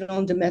international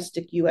and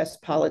domestic US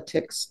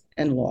politics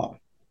and law.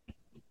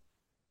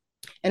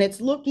 And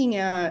it's looking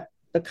at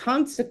the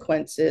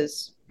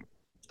consequences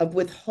of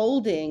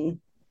withholding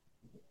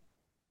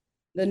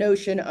the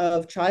notion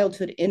of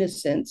childhood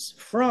innocence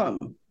from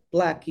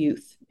Black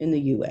youth in the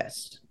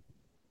US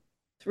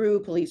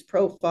through police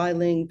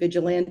profiling,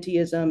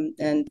 vigilantism,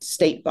 and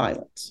state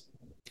violence.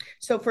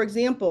 So, for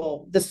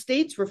example, the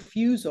state's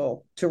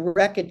refusal to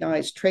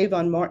recognize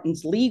Trayvon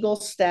Martin's legal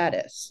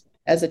status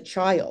as a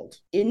child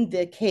in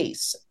the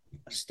case,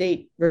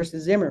 State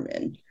versus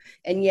Zimmerman,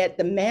 and yet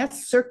the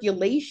mass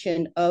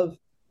circulation of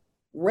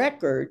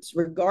records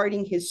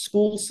regarding his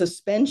school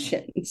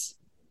suspensions,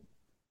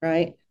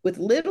 right, with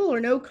little or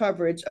no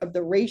coverage of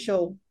the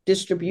racial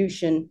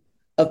distribution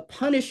of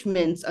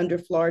punishments under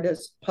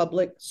Florida's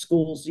public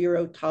school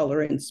zero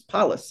tolerance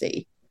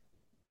policy,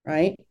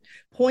 right,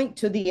 point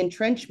to the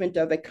entrenchment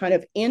of a kind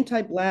of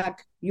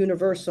anti-Black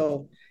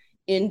universal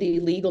in the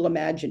legal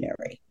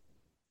imaginary,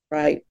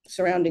 right,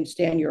 surrounding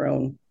stand your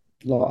own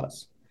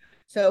laws.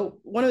 So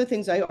one of the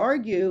things I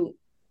argue,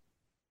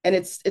 and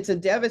it's a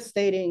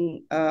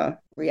devastating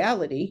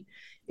reality,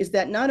 is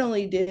that not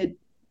only did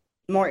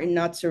Martin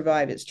not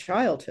survive his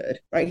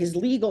childhood, right, his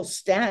legal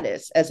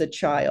status as a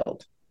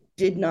child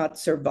did not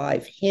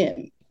survive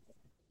him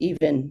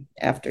even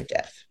after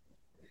death.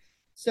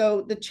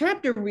 So the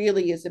chapter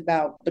really is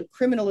about the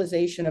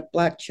criminalization of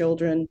Black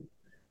children,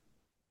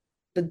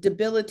 the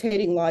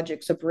debilitating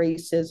logics of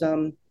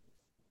racism,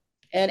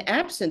 and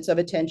absence of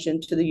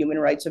attention to the human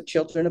rights of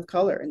children of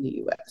color in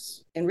the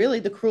US. And really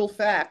the cruel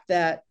fact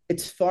that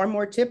it's far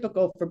more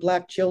typical for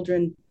Black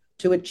children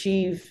to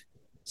achieve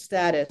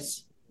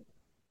status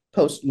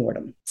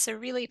post-mortem. It's a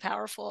really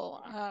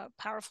powerful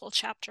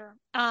chapter.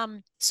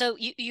 So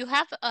you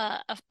have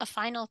a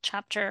final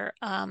chapter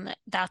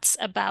that's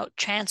about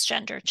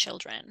transgender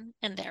children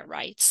and their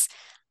rights.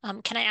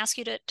 Can I ask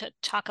you to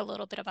talk a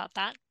little bit about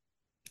that?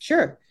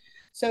 Sure.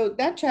 So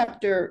that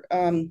chapter,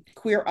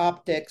 Queer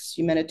Optics,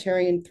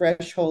 Humanitarian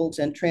Thresholds,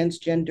 and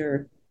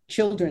Transgender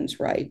Children's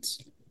Rights,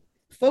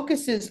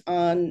 focuses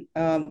on,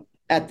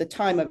 at the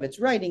time of its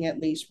writing at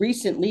least,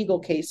 recent legal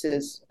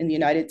cases in the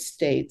United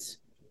States,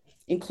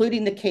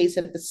 including the case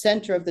at the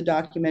center of the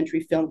documentary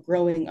film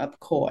Growing Up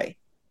Coy.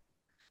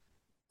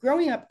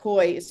 Growing Up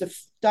Coy is a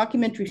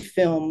documentary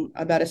film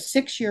about a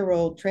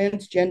 6-year-old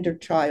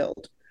transgender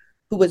child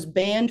who was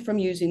banned from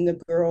using the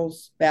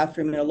girls'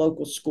 bathroom in a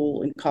local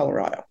school in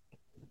Colorado.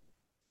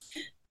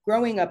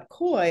 Growing Up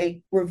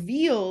Coy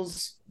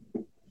reveals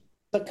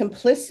the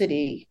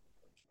complicity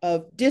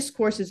of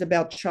discourses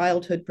about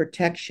childhood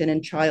protection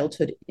and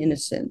childhood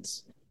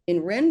innocence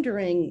in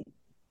rendering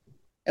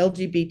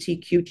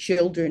LGBTQ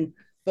children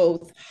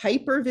both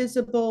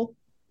hyper-visible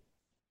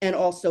and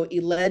also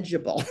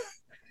illegible,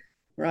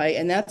 right?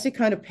 And that's a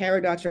kind of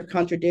paradox or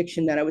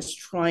contradiction that I was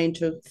trying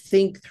to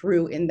think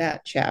through in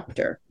that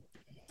chapter.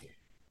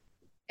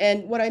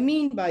 And what I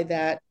mean by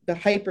that, the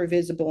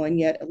hyper-visible and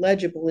yet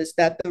illegible, is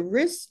that the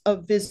risks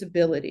of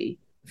visibility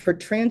for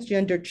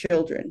transgender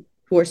children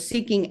who are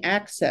seeking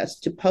access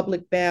to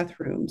public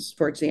bathrooms,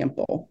 for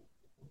example,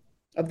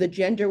 of the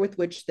gender with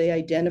which they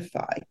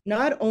identify,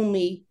 not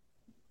only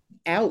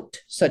out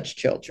such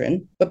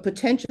children, but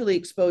potentially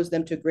expose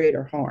them to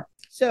greater harm.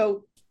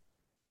 So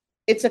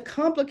it's a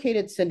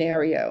complicated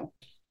scenario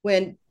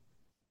when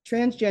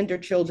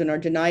transgender children are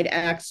denied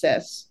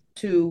access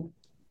to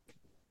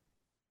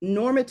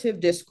normative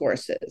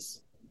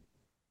discourses,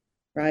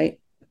 right?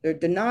 They're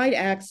denied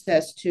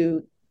access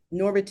to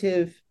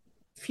normative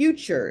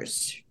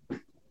futures,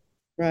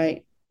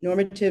 right?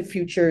 Normative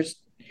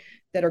futures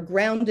that are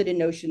grounded in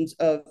notions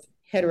of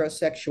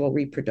heterosexual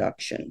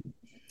reproduction.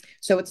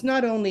 So it's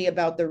not only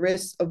about the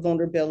risks of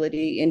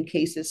vulnerability in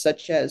cases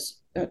such as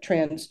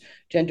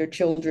transgender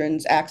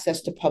children's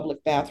access to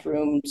public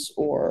bathrooms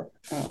or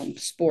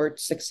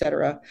sports,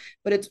 etc.,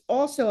 but it's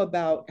also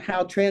about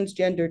how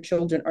transgender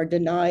children are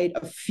denied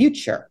a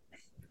future,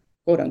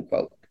 quote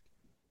unquote,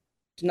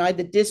 denied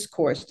the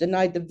discourse,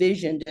 denied the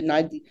vision,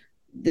 denied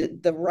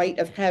the right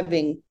of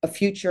having a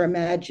future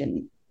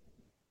imagined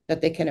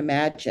that they can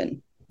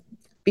imagine,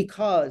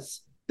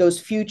 because those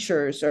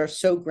futures are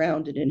so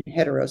grounded in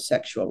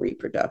heterosexual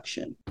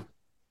reproduction.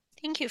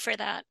 Thank you for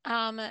that.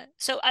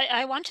 So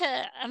I want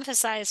to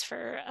emphasize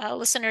for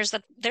listeners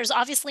that there's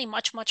obviously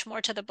much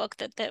more to the book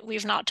that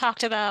we've not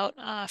talked about.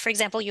 For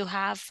example, you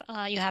have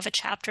a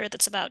chapter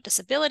that's about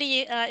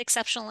disability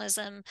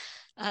exceptionalism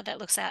that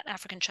looks at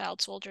African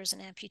child soldiers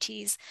and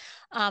amputees.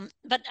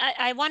 But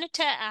I wanted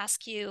to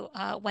ask you,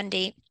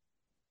 Wendy,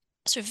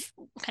 sort of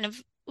kind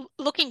of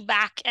looking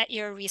back at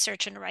your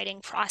research and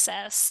writing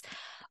process,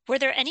 were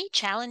there any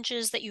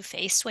challenges that you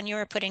faced when you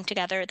were putting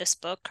together this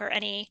book, or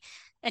any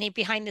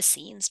behind the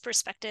scenes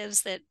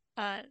perspectives that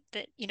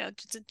the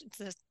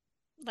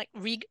like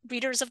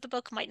readers of the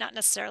book might not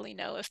necessarily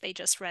know if they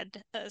just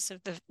read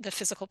sort of the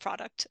physical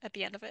product at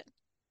the end of it?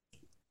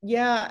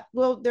 Yeah,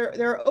 well, there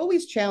are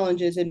always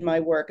challenges in my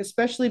work,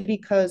 especially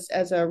because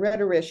as a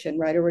rhetorician,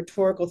 right, a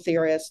rhetorical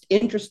theorist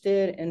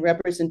interested in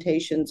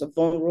representations of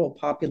vulnerable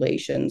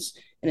populations,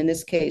 and in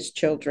this case,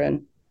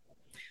 children,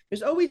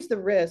 there's always the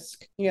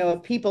risk,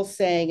 of people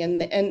saying,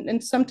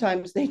 and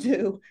sometimes they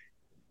do,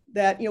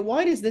 that,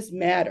 why does this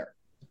matter?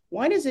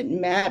 Why does it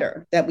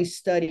matter that we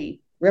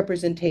study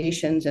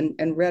representations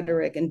and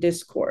rhetoric and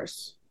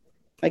discourse?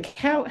 Like,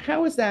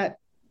 how is that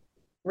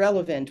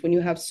relevant when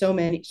you have so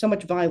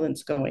much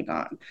violence going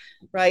on,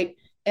 right?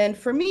 And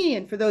for me,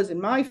 and for those in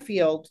my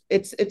field,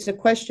 it's a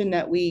question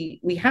that we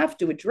have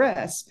to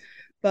address,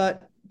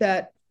 but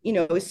that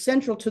is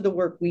central to the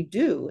work we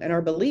do and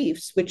our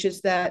beliefs, which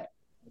is that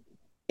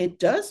it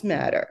does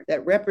matter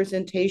that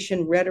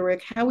representation,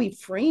 rhetoric, how we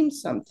frame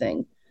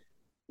something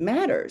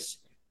matters,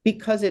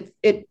 because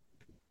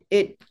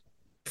it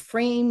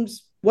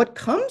frames what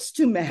comes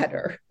to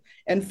matter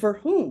and for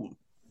whom,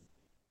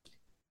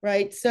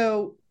 right?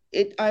 So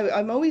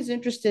I'm always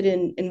interested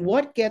in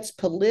what gets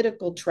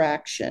political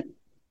traction,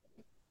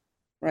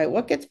 right?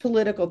 What gets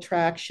political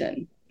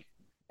traction,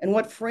 and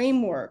what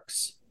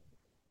frameworks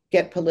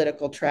get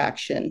political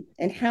traction,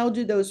 and how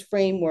do those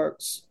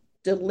frameworks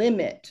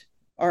delimit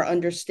our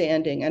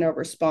understanding and our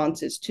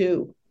responses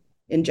to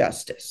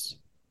injustice?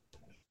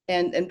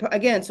 And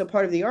again, so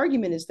part of the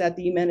argument is that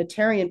the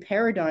humanitarian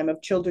paradigm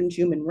of children's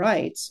human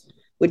rights,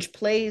 which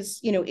plays,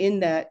 in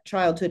that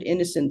childhood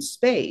innocence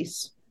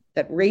space,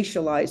 that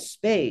racialized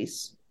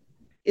space,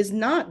 is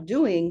not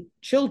doing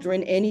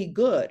children any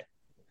good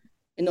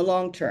in the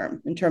long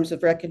term in terms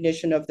of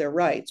recognition of their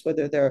rights,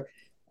 whether they're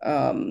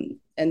and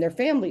their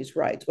families'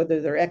 rights,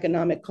 whether they're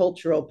economic,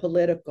 cultural,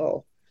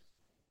 political,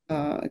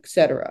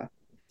 etc.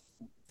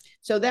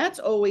 So that's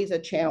always a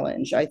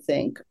challenge, I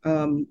think,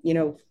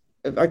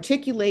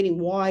 articulating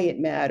why it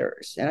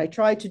matters. And I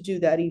try to do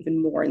that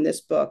even more in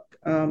this book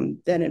than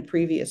in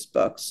previous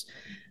books.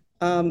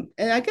 And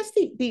I guess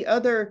the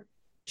other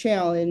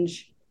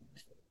challenge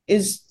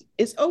is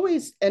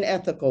always an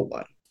ethical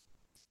one.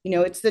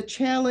 It's the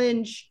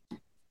challenge.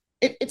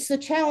 It's the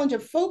challenge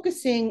of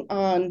focusing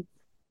on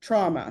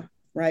trauma,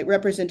 right?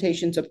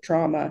 Representations of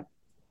trauma.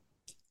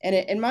 And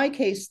in my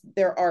case,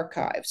 they're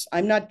archives.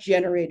 I'm not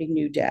generating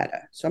new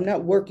data. So I'm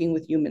not working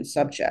with human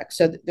subjects.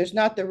 So there's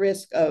not the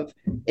risk of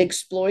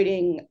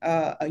exploiting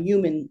a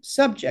human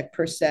subject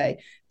per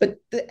se, but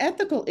the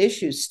ethical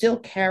issues still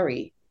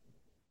carry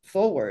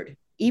forward,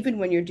 even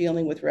when you're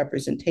dealing with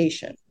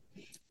representation,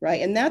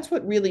 right? And that's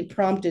what really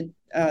prompted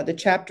the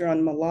chapter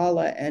on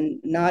Malala and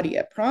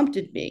Nadia,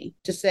 prompted me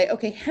to say,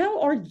 okay,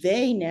 how are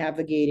they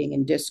navigating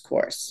in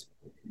discourse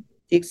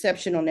the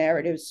exceptional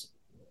narratives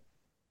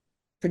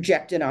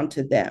projected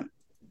onto them?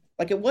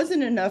 Like, it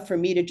wasn't enough for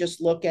me to just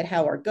look at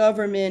how our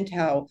government,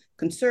 how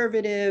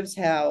conservatives,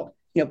 how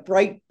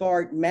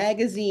Breitbart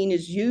magazine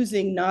is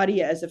using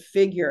Nadia as a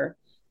figure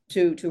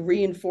to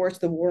reinforce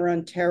the war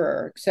on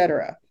terror, et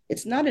cetera.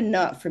 It's not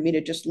enough for me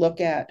to just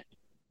look at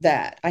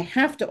that. I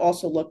have to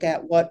also look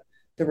at what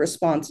the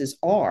responses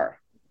are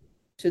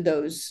to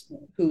those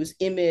whose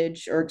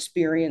image or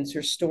experience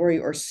or story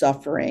or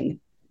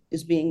suffering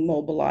is being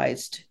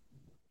mobilized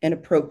and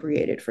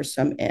appropriated for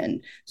some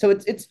end. So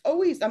it's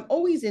always, I'm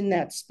always in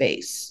that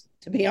space,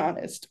 to be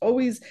honest,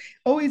 always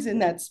in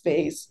that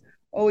space,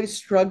 always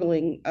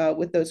struggling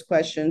with those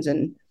questions.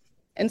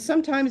 And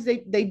sometimes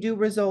they do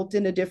result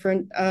in a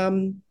different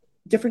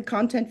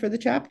content for the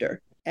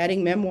chapter.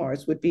 Adding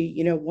memoirs would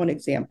be, one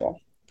example.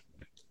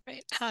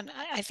 Right.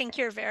 I think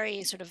your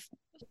very sort of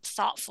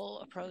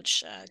thoughtful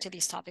approach to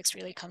these topics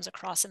really comes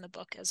across in the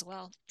book as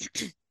well.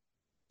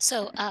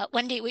 So,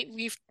 Wendy,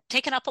 we've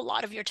taken up a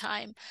lot of your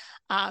time.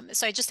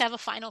 So I just have a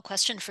final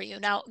question for you.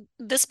 Now,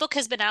 this book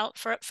has been out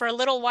for a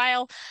little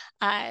while.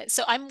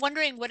 So I'm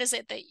wondering, what is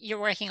it that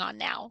you're working on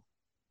now?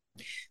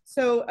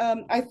 So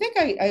I think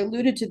I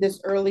alluded to this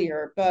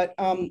earlier, but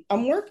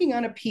I'm working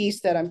on a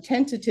piece that I'm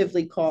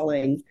tentatively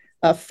calling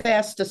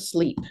Fast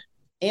Asleep,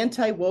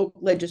 Anti-Woke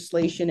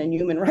Legislation and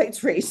Human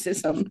Rights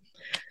Racism.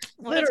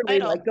 What a Literally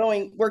title.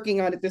 like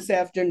working on it this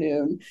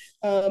afternoon.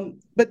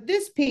 But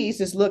this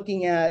piece is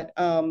looking at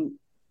the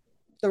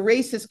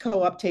racist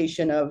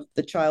co-optation of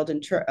the child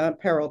in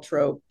peril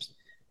tropes,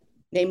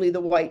 namely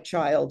the white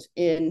child,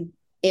 in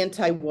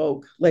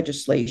anti-woke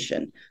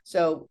legislation.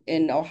 So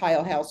in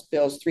Ohio House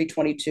Bills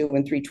 322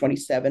 and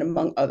 327,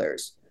 among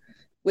others,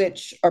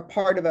 which are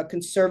part of a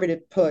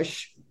conservative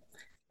push,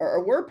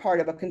 or were part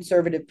of a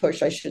conservative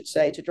push, I should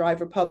say, to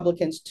drive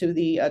Republicans to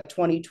the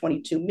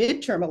 2022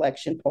 midterm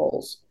election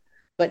polls,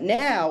 but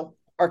now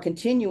are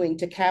continuing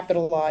to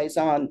capitalize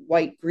on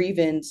white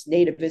grievance,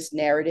 nativist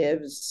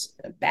narratives,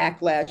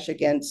 backlash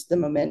against the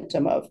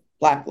momentum of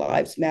Black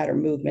Lives Matter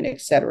movement,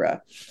 et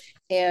cetera.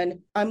 And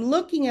I'm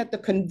looking at the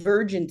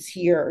convergence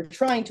here,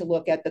 trying to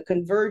look at the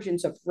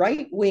convergence of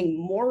right-wing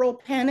moral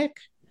panic,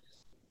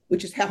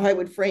 which is how I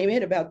would frame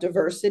it, about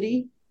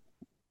diversity,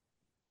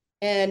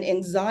 and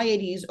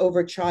anxieties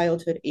over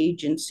childhood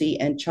agency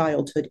and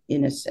childhood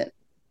innocence,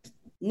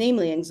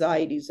 namely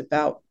anxieties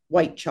about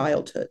white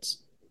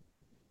childhoods.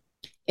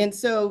 And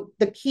so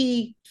the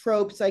key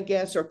tropes, I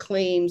guess, or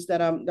claims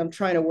that I'm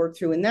trying to work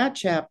through in that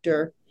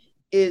chapter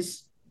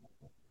is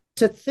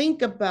to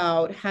think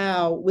about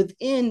how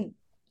within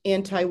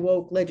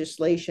anti-woke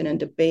legislation and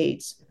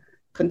debates,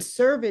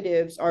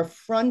 conservatives are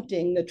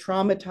fronting the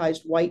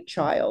traumatized white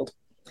child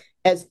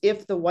as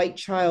if the white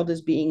child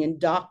is being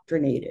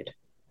indoctrinated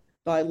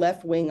by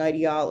left-wing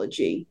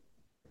ideology.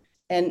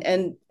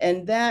 And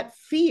that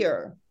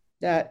fear,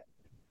 that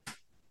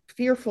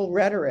fearful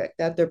rhetoric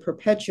that they're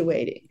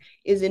perpetuating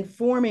is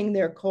informing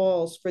their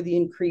calls for the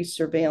increased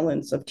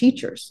surveillance of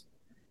teachers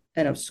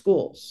and of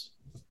schools.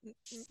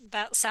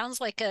 That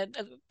sounds like a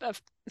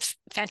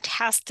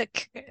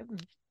fantastic,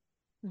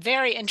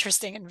 very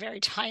interesting and very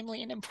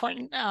timely and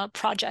important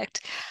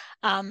project.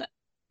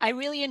 I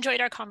really enjoyed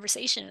our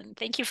conversation.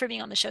 Thank you for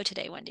being on the show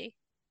today, Wendy.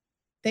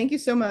 Thank you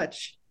so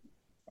much.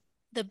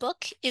 The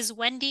book is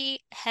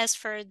Wendy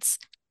Hesford's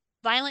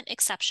Violent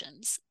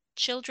Exceptions: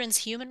 Children's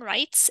Human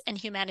Rights and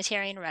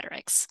Humanitarian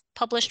Rhetorics,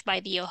 published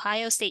by the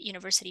Ohio State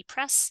University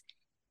Press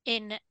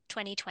in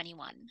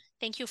 2021.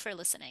 Thank you for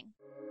listening.